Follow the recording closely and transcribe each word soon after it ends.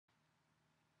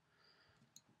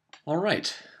All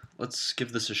right, let's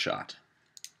give this a shot.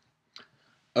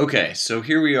 Okay, so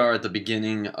here we are at the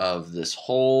beginning of this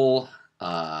whole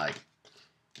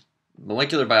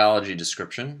molecular biology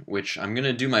description, which I'm going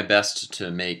to do my best to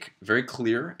make very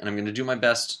clear, and I'm going to do my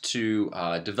best to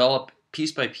develop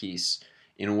piece by piece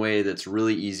in a way that's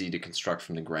really easy to construct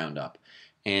from the ground up.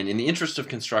 And in the interest of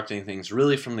constructing things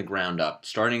really from the ground up,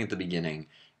 starting at the beginning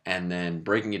and then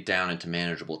breaking it down into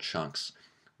manageable chunks,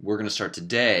 we're going to start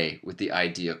today with the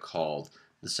idea called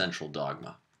the central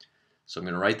dogma. So I'm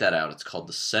going to write that out. It's called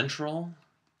the central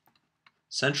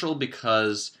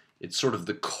because it's sort of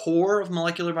the core of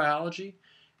molecular biology,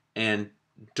 and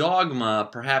dogma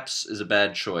perhaps is a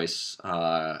bad choice.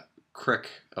 Crick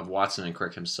of Watson and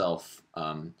Crick himself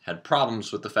had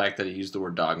problems with the fact that he used the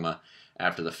word dogma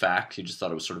after the fact. He just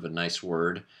thought it was sort of a nice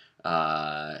word,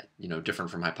 different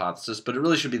from hypothesis, but it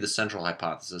really should be the central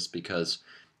hypothesis because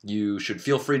you should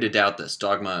feel free to doubt this.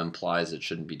 Dogma implies it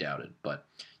shouldn't be doubted, but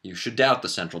you should doubt the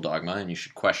central dogma and you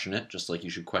should question it, just like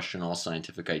you should question all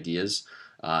scientific ideas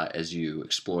as you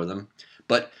explore them.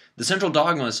 But the central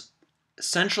dogma's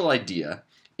central idea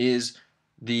is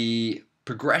the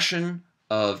progression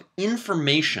of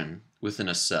information within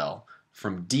a cell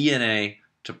from DNA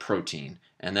to protein,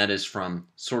 and that is from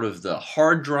sort of the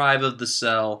hard drive of the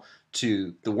cell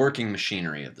to the working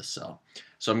machinery of the cell.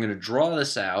 So I'm going to draw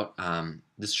this out.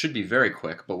 This should be very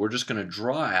quick, but we're just going to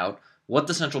draw out what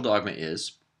the central dogma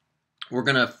is. We're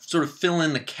going to sort of fill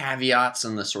in the caveats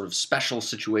and the sort of special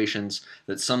situations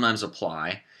that sometimes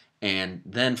apply. And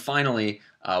then finally,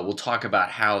 we'll talk about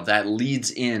how that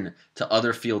leads in to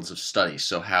other fields of study.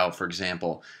 So how, for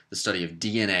example, the study of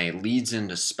DNA leads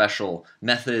into special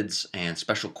methods and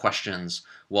special questions,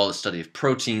 while the study of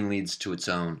protein leads to its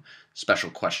own special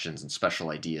questions and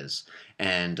special ideas.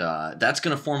 And that's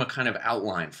going to form a kind of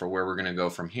outline for where we're going to go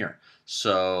from here.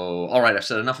 So, all right, I've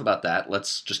said enough about that.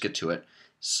 Let's just get to it.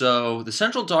 So the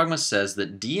central dogma says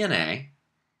that DNA,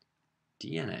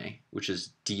 which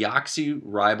is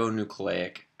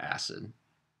deoxyribonucleic acid,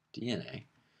 DNA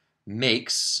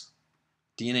makes,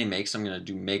 I'm going to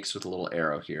do makes with a little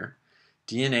arrow here,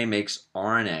 DNA makes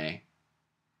RNA.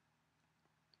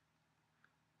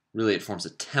 Really, it forms a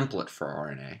template for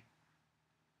RNA,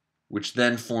 which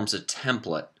then forms a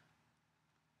template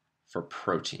for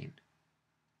protein.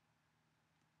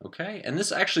 Okay, and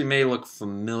this actually may look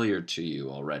familiar to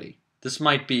you already. This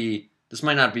might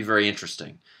not be very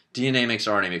interesting. DNA makes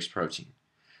RNA makes protein.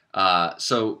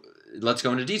 So let's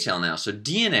go into detail now. So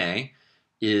DNA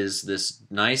is this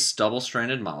nice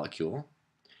double-stranded molecule,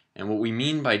 and what we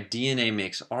mean by DNA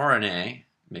makes RNA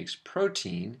makes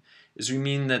protein is we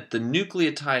mean that the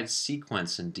nucleotide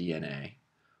sequence in DNA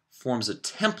forms a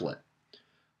template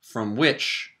from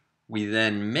which we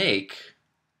then make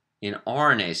an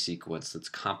RNA sequence that's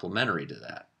complementary to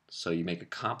that. So you make a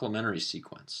complementary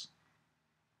sequence,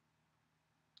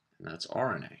 and that's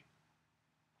RNA.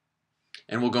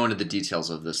 And we'll go into the details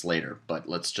of this later, but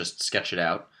let's just sketch it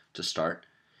out to start.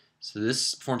 So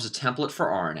this forms a template for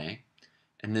RNA,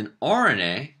 and then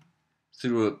RNA,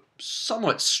 through a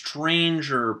somewhat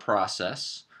stranger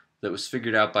process that was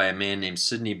figured out by a man named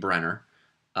Sidney Brenner,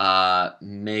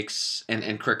 makes,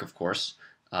 and Crick, of course,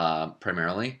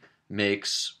 primarily,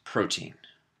 makes protein.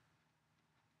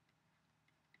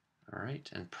 All right,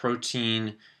 and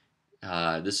protein,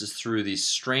 this is through these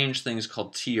strange things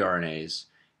called tRNAs.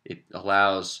 It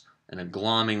allows an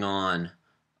aggloming on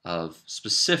of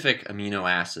specific amino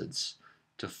acids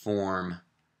to form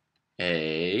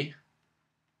a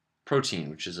protein,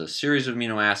 which is a series of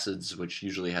amino acids which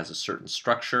usually has a certain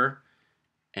structure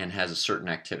and has a certain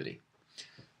activity.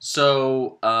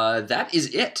 So that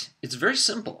is it. It's very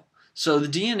simple. So the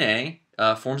DNA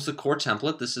forms the core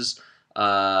template. This is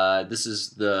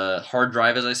the hard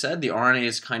drive, as I said. The RNA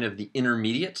is kind of the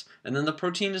intermediate, and then the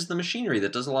protein is the machinery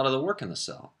that does a lot of the work in the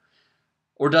cell.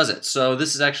 Or does it? So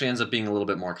this actually ends up being a little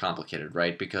bit more complicated,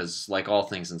 right? Because like all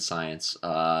things in science,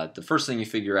 the first thing you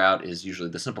figure out is usually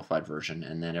the simplified version,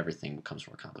 and then everything becomes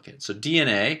more complicated. So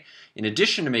DNA, in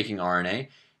addition to making RNA,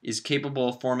 is capable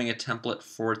of forming a template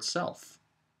for itself.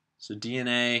 So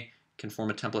DNA can form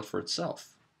a template for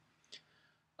itself.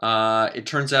 It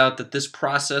turns out that this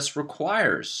process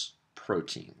requires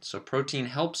protein. So protein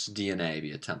helps DNA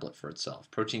be a template for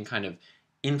itself. Protein kind of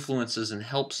influences and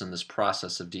helps in this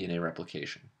process of DNA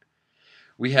replication.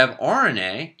 We have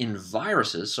RNA in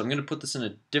viruses, so I'm going to put this in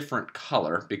a different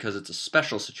color because it's a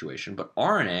special situation, but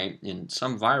RNA in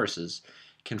some viruses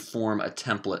can form a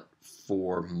template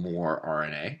for more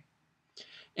RNA.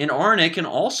 And RNA can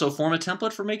also form a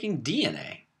template for making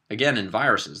DNA. Again, in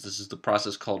viruses, this is the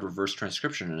process called reverse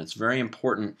transcription, and it's very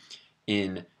important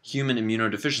in human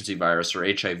immunodeficiency virus, or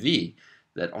HIV,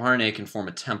 that RNA can form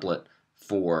a template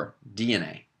for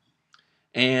DNA.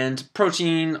 And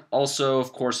protein also,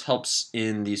 of course, helps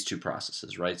in these two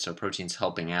processes, right? So protein's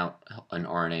helping out an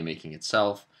RNA making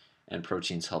itself, and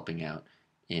protein's helping out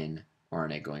in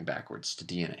RNA going backwards to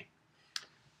DNA.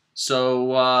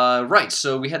 So,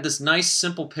 so we had this nice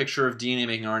simple picture of DNA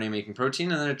making RNA making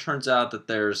protein, and then it turns out that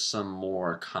there's some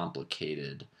more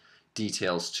complicated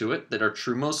details to it that are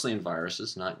true mostly in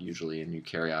viruses, not usually in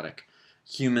eukaryotic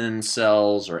human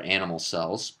cells or animal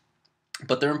cells,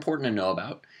 but they're important to know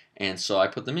about, and so I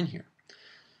put them in here.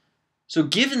 So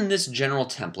given this general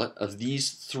template of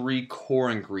these three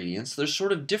core ingredients, there's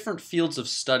sort of different fields of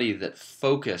study that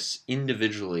focus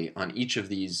individually on each of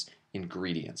these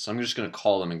ingredients. So I'm just going to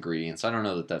call them ingredients. I don't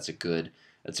know that that's a good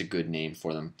name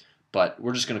for them, but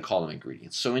we're just going to call them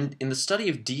ingredients. So in the study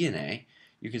of DNA,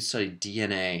 you can study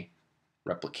DNA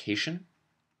replication.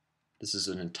 This is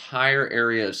an entire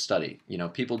area of study. You know,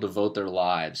 people devote their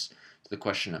lives to the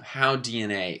question of how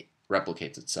DNA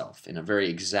replicates itself in a very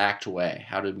exact way.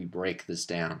 How did we break this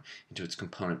down into its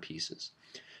component pieces?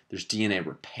 There's DNA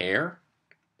repair.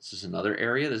 This is another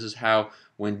area. This is how,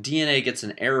 when DNA gets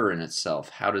an error in itself,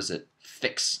 how does it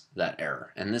fix that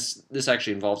error? And this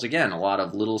actually involves, again, a lot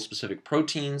of little specific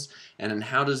proteins, and then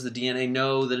how does the DNA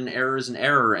know that an error is an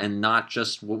error and not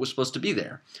just what was supposed to be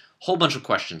there? Whole bunch of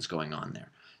questions going on there.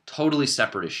 Totally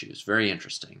separate issues. Very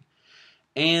interesting.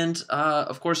 And,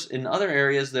 of course, in other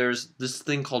areas, there's this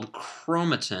thing called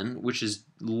chromatin, which is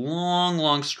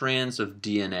long strands of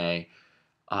DNA.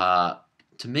 To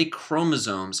make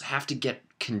chromosomes have to get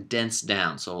condensed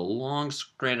down. So a long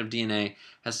strand of DNA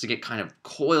has to get kind of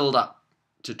coiled up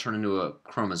to turn into a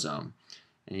chromosome.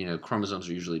 And, you know, chromosomes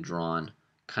are usually drawn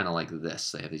kind of like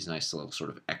this. They have these nice little sort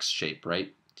of X shape,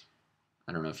 right?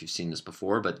 I don't know if you've seen this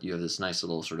before, but you have this nice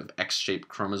little sort of X-shaped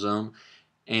chromosome.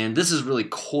 And this is really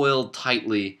coiled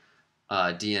tightly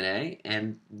DNA,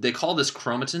 and they call this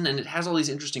chromatin, and it has all these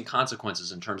interesting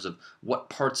consequences in terms of what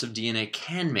parts of DNA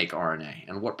can make RNA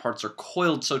and what parts are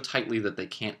coiled so tightly that they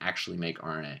can't actually make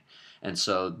RNA. And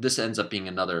so this ends up being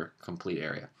another complete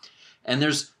area. And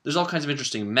there's all kinds of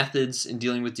interesting methods in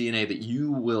dealing with DNA that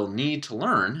you will need to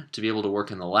learn to be able to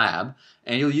work in the lab,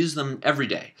 and you'll use them every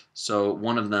day. So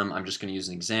one of them, I'm just going to use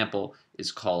an example,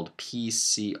 is called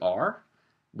PCR,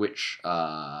 which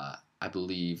I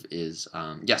believe is,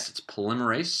 yes, it's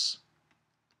polymerase.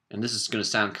 And this is going to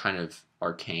sound kind of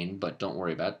arcane, but don't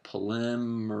worry about it.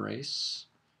 Polymerase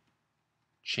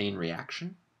chain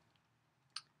reaction.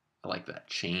 I like that,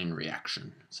 chain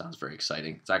reaction. Sounds very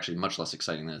exciting. It's actually much less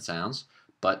exciting than it sounds,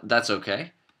 but that's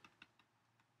okay.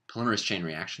 Polymerase chain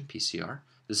reaction, PCR.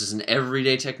 This is an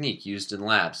everyday technique used in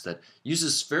labs that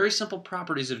uses very simple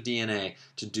properties of DNA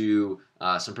to do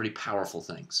some pretty powerful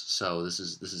things. So this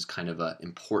is kind of an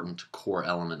important core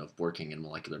element of working in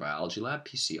molecular biology lab,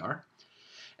 PCR.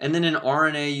 And then in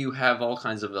RNA, you have all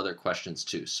kinds of other questions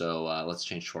too. So let's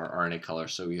change to our RNA color.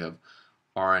 So we have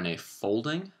RNA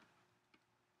folding,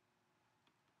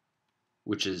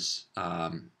 which is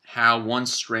how one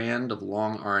strand of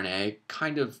long RNA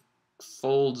kind of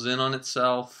folds in on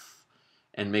itself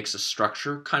and makes a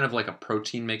structure, kind of like a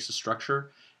protein makes a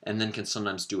structure, and then can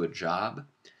sometimes do a job.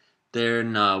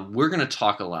 Then we're going to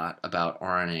talk a lot about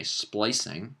RNA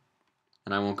splicing,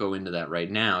 and I won't go into that right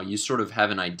now. You sort of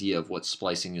have an idea of what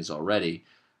splicing is already,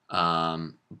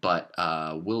 but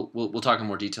we'll talk in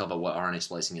more detail about what RNA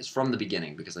splicing is from the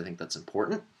beginning, because I think that's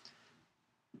important.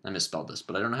 I misspelled this,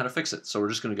 but I don't know how to fix it, so we're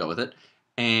just going to go with it.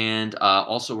 And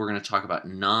also we're going to talk about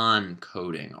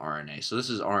non-coding RNA. So this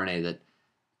is RNA that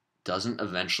doesn't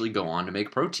eventually go on to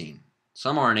make protein.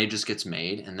 Some RNA just gets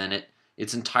made, and then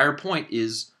its entire point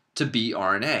is to be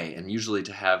RNA, and usually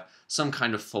to have some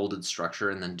kind of folded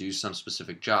structure and then do some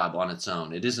specific job on its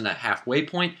own. It isn't a halfway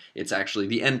point, it's actually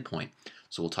the end point.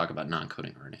 So we'll talk about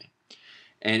non-coding RNA.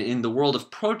 And in the world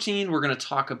of protein, we're going to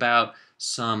talk about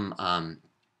some,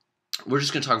 we're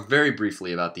just going to talk very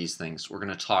briefly about these things. We're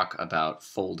going to talk about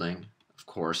folding, of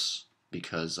course,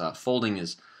 because folding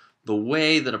is the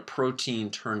way that a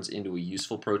protein turns into a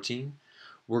useful protein.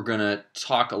 We're going to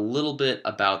talk a little bit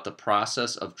about the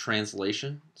process of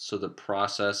translation, so the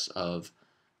process of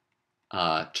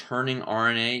turning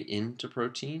RNA into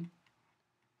protein,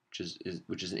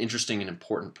 which is an interesting and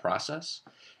important process.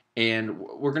 And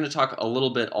we're going to talk a little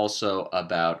bit also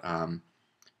about,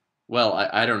 well,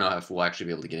 I don't know if we'll actually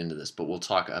be able to get into this, but we'll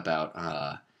talk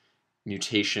about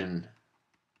mutation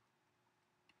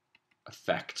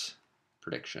effect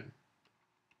prediction.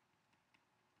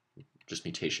 Just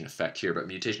mutation effect here, but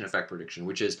mutation effect prediction,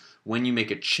 which is when you make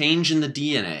a change in the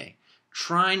DNA,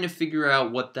 trying to figure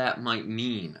out what that might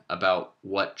mean about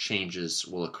what changes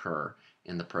will occur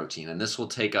in the protein. And this will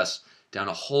take us down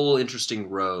a whole interesting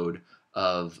road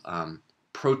of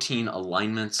protein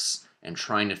alignments and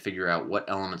trying to figure out what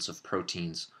elements of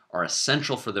proteins are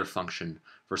essential for their function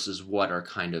versus what are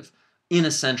kind of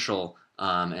inessential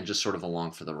and just sort of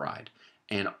along for the ride.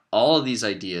 And all of these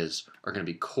ideas are going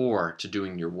to be core to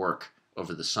doing your work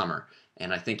over the summer.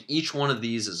 And I think each one of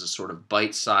these is a sort of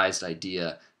bite-sized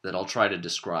idea that I'll try to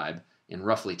describe in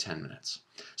roughly 10 minutes.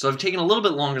 So I've taken a little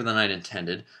bit longer than I'd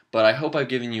intended, but I hope I've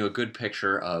given you a good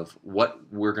picture of what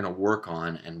we're going to work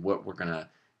on and what we're going to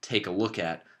take a look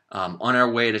at on our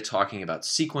way to talking about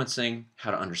sequencing,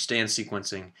 how to understand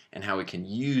sequencing, and how we can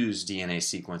use DNA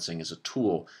sequencing as a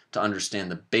tool to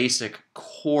understand the basic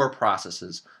core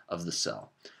processes of the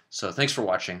cell. So thanks for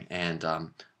watching, and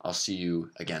I'll see you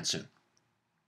again soon.